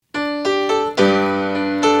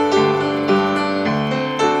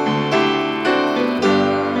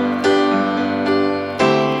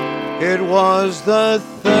was the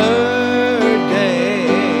third day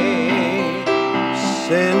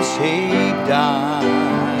since he died,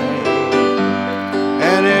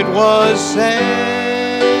 and it was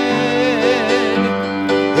said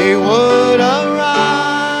he would arise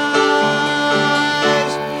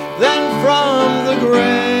then from the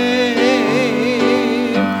grave.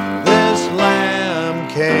 This Lamb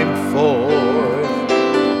came forth.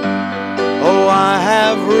 Oh, I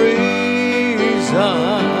have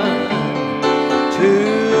reason to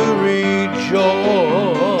rejoice.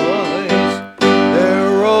 There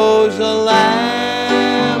rose a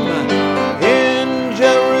Lamb in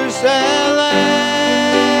Jerusalem.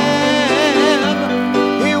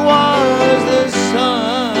 He was the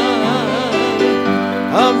Son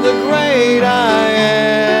of the great I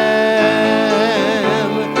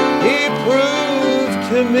am. He proved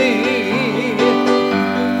to me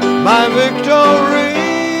my victory.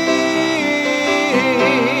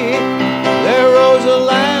 There rose a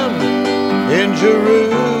Lamb in Jerusalem.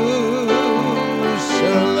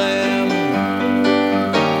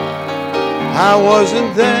 I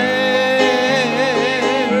wasn't there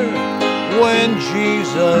when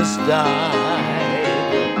Jesus died.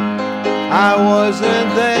 I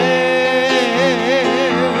wasn't there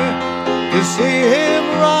to see him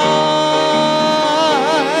rise,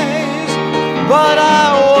 but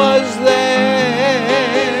I was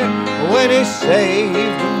there when he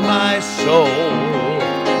saved my soul.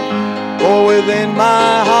 For within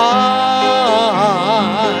my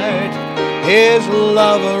heart his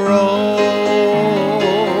love arose.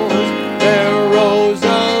 There rose a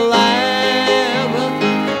Lamb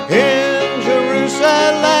in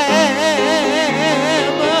Jerusalem.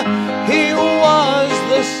 He was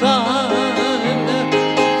the Son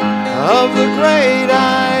of the great I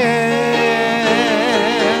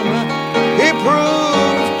am. He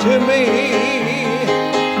proved to me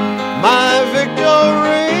my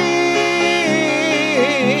victory.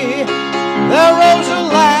 There rose a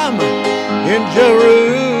Lamb in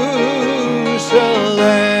Jerusalem.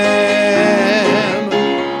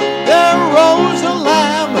 There rose a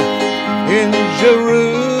Lamb in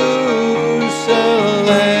Jerusalem.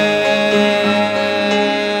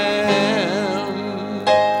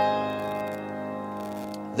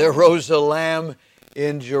 There rose a Lamb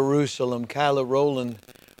in Jerusalem. Kyla Rowland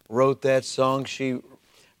wrote that song. She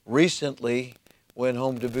recently went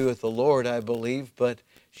home to be with the Lord, I believe, but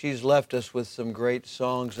she's left us with some great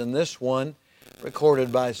songs. And this one,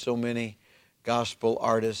 recorded by so many gospel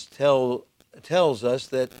artists, tells us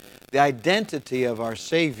that the identity of our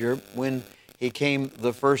Savior when He came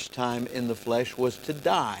the first time in the flesh was to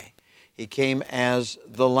die. He came as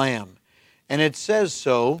the Lamb. And it says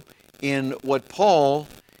so in what Paul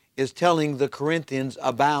is telling the Corinthians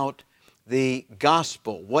about the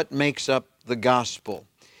gospel. What makes up the gospel?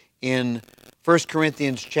 In 1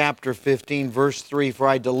 Corinthians chapter 15, verse 3, "For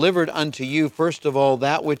I delivered unto you first of all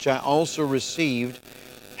that which I also received,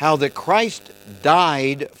 how that Christ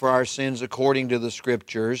died for our sins according to the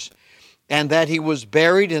Scriptures, and that He was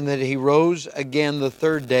buried, and that He rose again the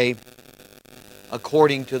third day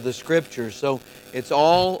according to the Scriptures." So it's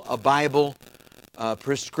all a Bible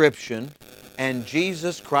prescription, and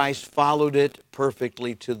Jesus Christ followed it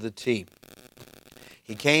perfectly to the T.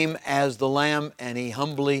 He came as the Lamb, and He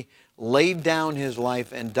humbly laid down His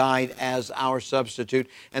life and died as our substitute.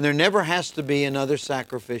 And there never has to be another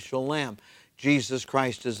sacrificial lamb. Jesus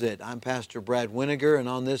Christ is it. I'm Pastor Brad Winiger, and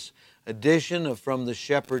on this edition of From the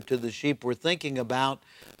Shepherd to the Sheep, we're thinking about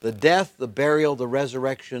the death, the burial, the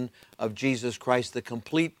resurrection of Jesus Christ, the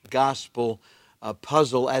complete gospel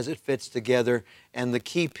puzzle as it fits together. And the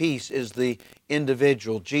key piece is the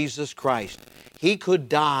individual, Jesus Christ. He could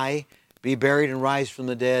die, be buried, and rise from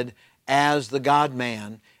the dead as the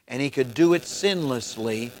God-man, and He could do it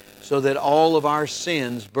sinlessly so that all of our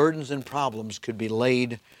sins, burdens, and problems could be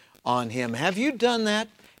laid on Him. Have you done that?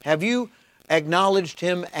 Have you acknowledged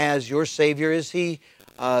Him as your Savior? Is He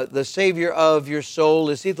the Savior of your soul?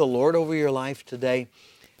 Is He the Lord over your life today?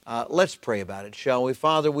 Let's pray about it, shall we?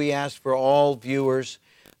 Father, we ask for all viewers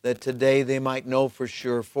that today they might know for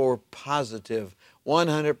sure, for positive,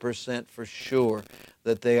 100% for sure,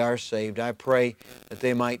 that they are saved. I pray that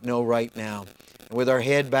they might know right now. And with our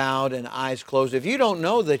head bowed and eyes closed, if you don't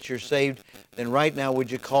know that you're saved, then right now would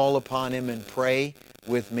you call upon Him and pray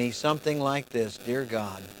with me something like this? Dear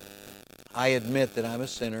God, I admit that I'm a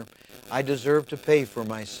sinner. I deserve to pay for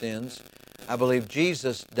my sins. I believe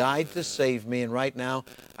Jesus died to save me, and right now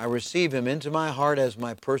I receive Him into my heart as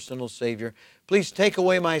my personal Savior. Please take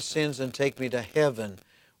away my sins and take me to heaven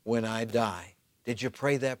when I die. Did you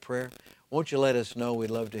pray that prayer? Won't you let us know? We'd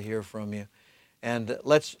love to hear from you. And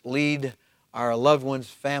let's lead our loved ones,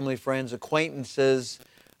 family, friends, acquaintances,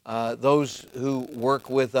 those who work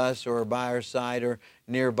with us or are by our side or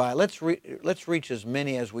nearby. Let's reach as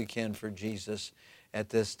many as we can for Jesus at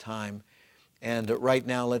this time. And right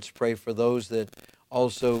now, let's pray for those that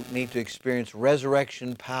also need to experience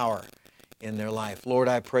resurrection power in their life. Lord,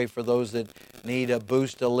 I pray for those that need a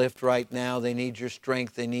boost, a lift right now. They need your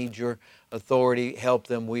strength. They need your authority. Help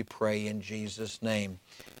them, we pray in Jesus' name.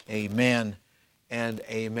 Amen and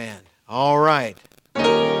amen. All right.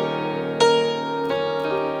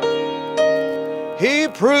 He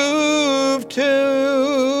proved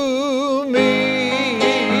to me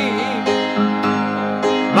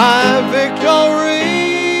my victory.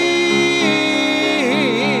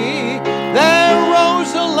 There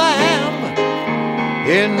rose a Lamb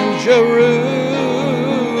in Jerusalem.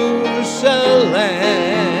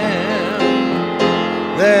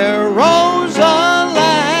 There rose a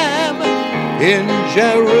Lamb in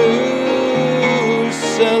Jerusalem.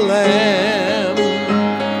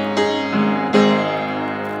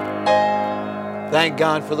 Thank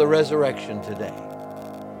God for the resurrection today.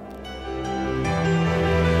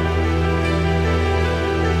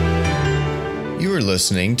 You are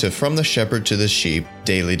listening to From the Shepherd to the Sheep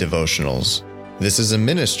Daily Devotionals. This is a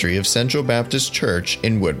ministry of Central Baptist Church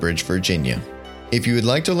in Woodbridge, Virginia. If you would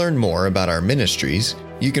like to learn more about our ministries,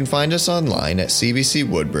 you can find us online at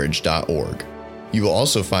cbcwoodbridge.org. You will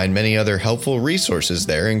also find many other helpful resources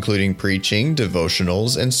there, including preaching,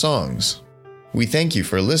 devotionals, and songs. We thank you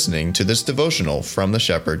for listening to this devotional From the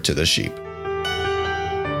Shepherd to the Sheep.